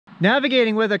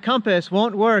Navigating with a compass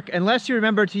won't work unless you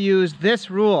remember to use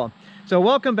this rule. So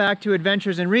welcome back to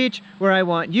Adventures in Reach, where I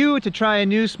want you to try a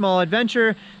new small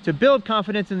adventure, to build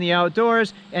confidence in the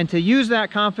outdoors, and to use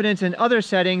that confidence in other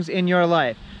settings in your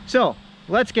life. So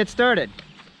let's get started.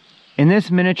 In this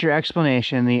miniature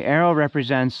explanation, the arrow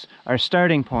represents our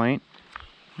starting point.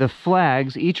 The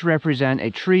flags each represent a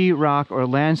tree, rock, or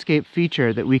landscape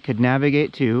feature that we could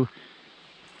navigate to,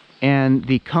 and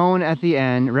the cone at the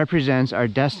end represents our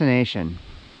destination.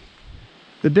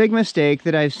 The big mistake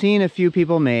that I've seen a few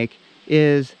people make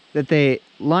is that they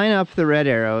line up the red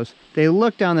arrows, they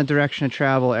look down the direction of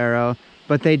travel arrow,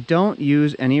 but they don't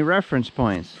use any reference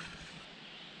points.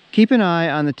 Keep an eye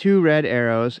on the two red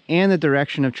arrows and the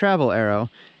direction of travel arrow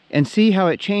and see how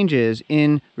it changes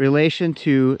in relation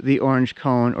to the orange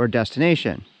cone or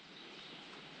destination.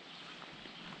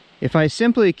 If I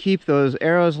simply keep those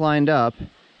arrows lined up,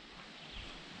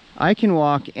 I can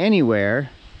walk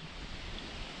anywhere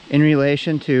in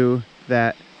relation to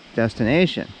that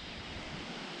destination.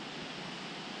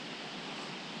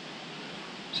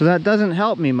 So that doesn't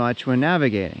help me much when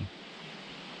navigating.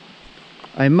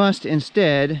 I must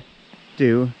instead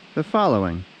do the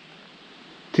following.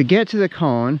 To get to the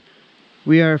cone,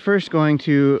 we are first going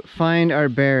to find our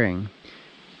bearing.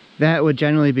 That would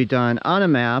generally be done on a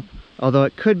map, although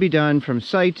it could be done from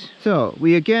sight. So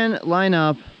we again line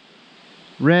up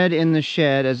red in the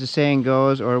shed, as the saying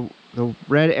goes, or the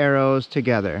red arrows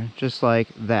together, just like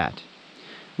that.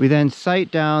 We then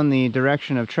sight down the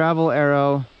direction of travel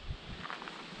arrow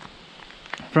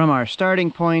from our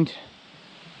starting point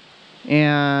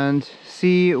and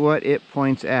see what it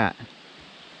points at,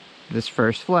 this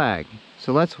first flag.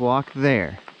 So let's walk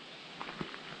there.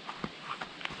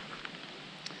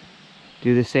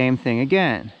 Do the same thing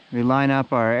again. We line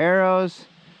up our arrows,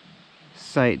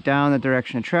 sight down the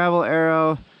direction of travel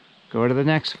arrow, go to the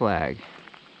next flag.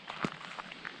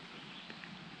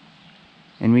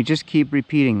 And we just keep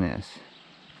repeating this.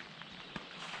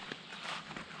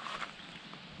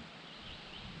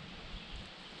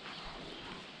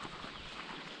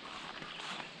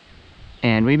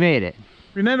 And we made it.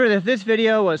 Remember that if this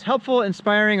video was helpful,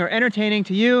 inspiring, or entertaining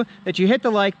to you, that you hit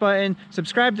the like button,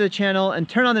 subscribe to the channel, and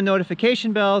turn on the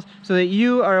notification bells so that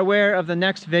you are aware of the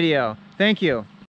next video. Thank you.